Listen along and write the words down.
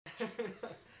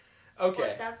Okay.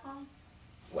 What's that from?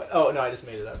 What? Oh, no, I just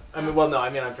made it up. I mean, well, no, I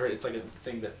mean, I've heard it's like a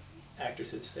thing that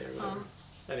actresses say or whatever.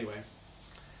 Anyway.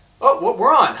 Oh,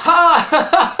 we're on.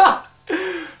 Ha!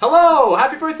 Hello!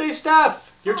 Happy birthday,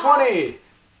 Steph! You're 20.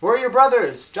 We're your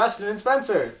brothers, Justin and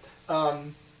Spencer.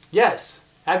 Yes,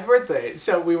 happy birthday.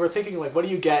 So we were thinking, like, what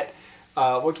do you get?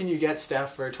 What can you get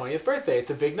Steph for her 20th birthday? It's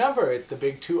a big number. It's the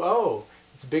big 2-0.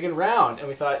 It's big and round. And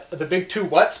we thought, the big 2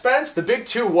 what, Spence? The big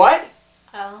 2 what?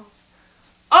 Oh.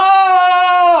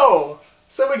 Oh!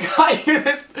 So we got you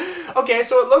this... Okay,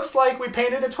 so it looks like we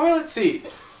painted a toilet seat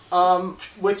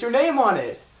with your name on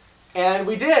it. And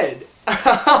we did.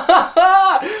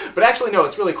 But actually, no,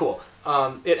 it's really cool.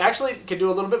 It actually can do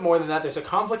a little bit more than that. There's a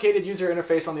complicated user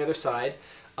interface on the other side.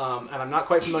 And I'm not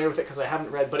quite familiar with it because I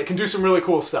haven't read, but it can do some really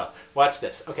cool stuff. Watch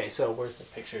this. Okay, so where's the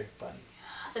picture button?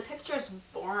 The picture's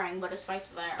boring, but it's right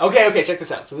there. Okay, check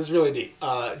this out. So this is really neat.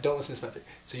 Don't listen to Spencer.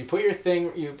 So you put your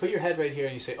head right here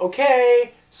and you say,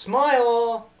 okay,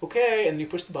 smile, okay, and then you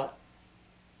push the button.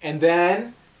 And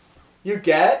then you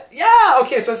get, yeah,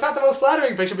 okay, so it's not the most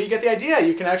flattering picture, but you get the idea.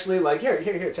 You can actually, like, here,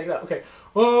 check it out. Okay.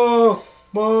 Oh,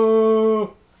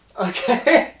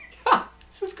 okay.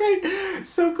 This is great. It's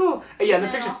so cool. Yeah, the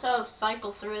picture. Also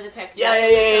cycle through the picture.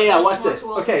 Yeah. Watch this.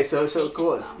 Okay, so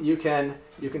cool is you can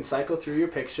cycle through your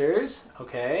pictures.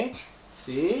 Okay,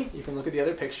 see, you can look at the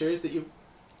other pictures that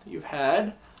you've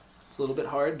had. It's a little bit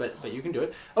hard, but you can do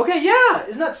it. Okay, yeah,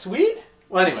 isn't that sweet?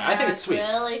 Well, anyway, I think it's sweet.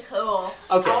 Really cool.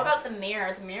 Okay. How about the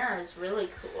mirror? The mirror is really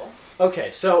cool.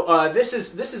 Okay, so this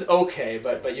is okay,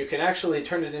 but you can actually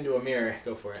turn it into a mirror.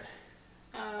 Go for it.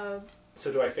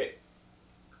 So do I fade?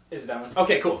 Is it that one?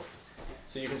 Okay, cool.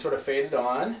 So you can sort of fade it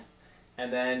on,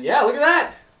 and then yeah, look at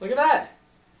that! Look at that!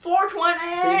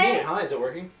 420. Pretty neat, huh? Is it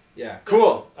working? Yeah.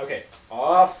 Cool. Okay.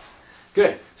 Off.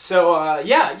 Good. So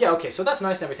yeah. Okay. So that's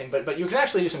nice and everything, but you can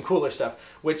actually do some cooler stuff.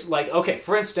 Which, like, okay,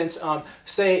 for instance,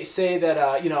 say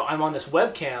that you know, I'm on this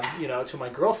webcam, you know, to my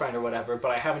girlfriend or whatever,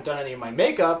 but I haven't done any of my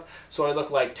makeup, so I look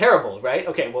like terrible, right?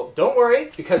 Okay. Well, don't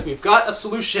worry because we've got a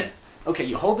solution. Okay,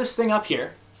 you hold this thing up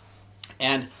here,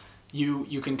 and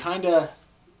you can kind of,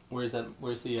 where's the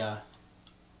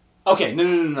okay,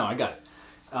 no, I got it.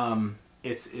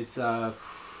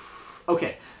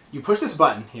 Okay, you push this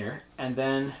button here, and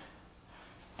then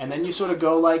you sort of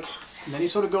go like,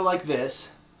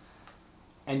 this,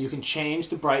 and you can change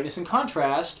the brightness and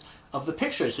contrast of the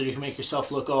picture, so you can make yourself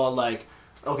look all like,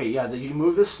 okay, yeah, you can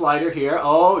move this slider here.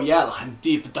 Oh yeah, I'm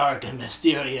deep, dark, and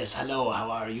mysterious. Hello, how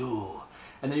are you?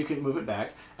 And then you can move it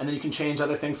back, and then you can change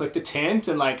other things like the tint,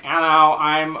 and like, hello,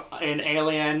 I'm an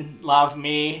alien, love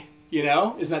me, you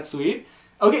know? Isn't that sweet?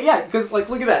 Okay, yeah, because, like,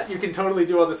 look at that. You can totally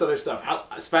do all this other stuff.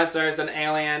 Spencer's an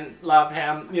alien, love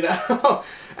him, you know?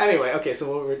 Anyway, okay, so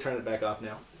we'll return it back off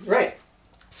now. Right.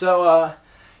 So,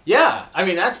 yeah, I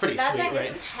mean, that's pretty sweet, right? That thing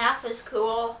isn't half as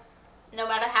cool, no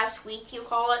matter how sweet you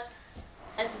call it,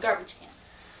 as the garbage can.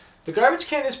 The garbage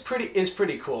can is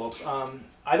pretty cool.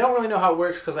 I don't really know how it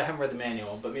works because I haven't read the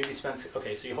manual, but maybe Spence...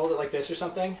 Okay, so you hold it like this or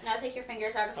something? Now take your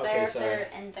fingers out of there, there,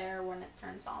 and there when it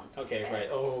turns on. Okay, right.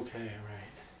 Oh, okay,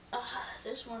 right.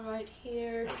 This one right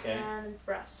here, okay. And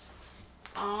press.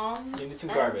 You need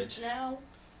some garbage. No.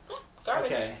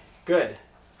 Garbage. Okay, good.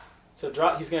 So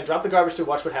he's going to drop the garbage to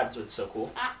watch what happens with it. So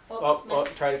cool. Oh,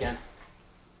 try it again.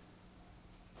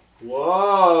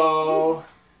 Whoa!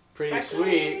 Pretty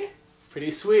sweet. Pretty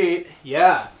sweet.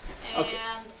 Yeah. Okay.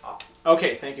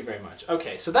 Okay, thank you very much.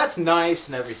 Okay, so that's nice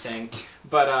and everything,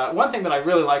 but one thing that I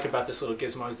really like about this little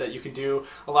gizmo is that you can do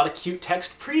a lot of cute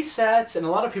text presets, and a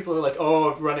lot of people are like,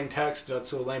 oh, running text, that's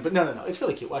so lame, but no, it's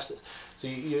really cute. Watch this. So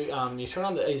you turn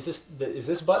on the, is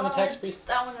this button the text preset?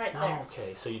 That one right there.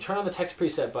 Okay, so you turn on the text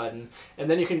preset button, and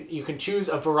then you can choose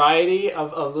a variety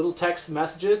of little text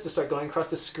messages to start going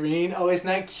across the screen. Oh, isn't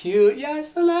that cute?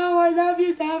 Yes, hello, I love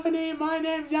you, Stephanie, my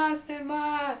name's Justin,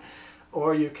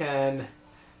 or you can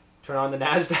turn on the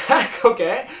NASDAQ,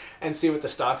 okay, and see what the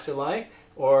stocks are like,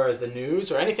 or the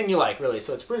news, or anything you like, really.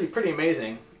 So it's pretty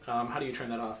amazing. How do you turn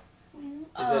that off?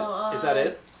 Is that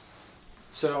it?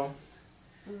 So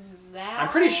I'm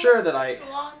pretty sure that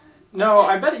No,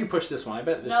 I bet you pushed this one. I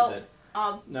bet this is it.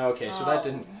 No, okay, so that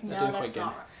didn't quite get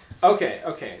it.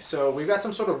 Okay, so we've got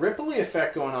some sort of ripply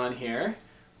effect going on here.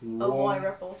 Oh boy,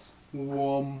 ripples.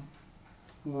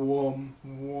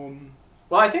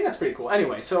 Well, I think that's pretty cool.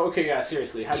 Anyway, so, okay, yeah,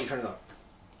 seriously, how do you turn it on?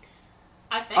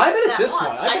 I bet it's this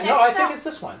one. I think it's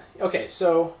this one. Okay,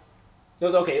 so...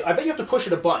 Okay, I bet you have to push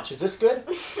it a bunch. Is this good?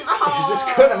 No. Is this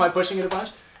good? Am I pushing it a bunch?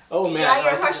 Oh, man. Yeah,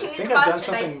 you're pushing it a bunch. I think I've done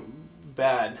something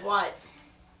bad. What?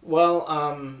 Well,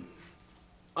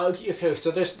 okay,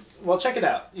 so there's... Well, check it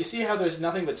out. You see how there's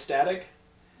nothing but static?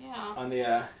 Yeah. On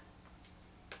the,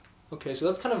 Okay, so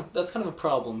that's kind of a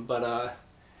problem, but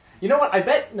you know what? I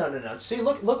bet no. See,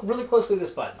 look really closely at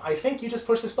this button. I think you just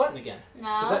push this button again.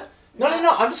 No. Is that? No.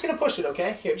 I'm just gonna push it.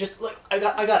 Okay. Here, just look. I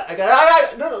got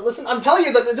it. No. Listen. I'm telling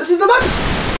you that this is the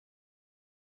button.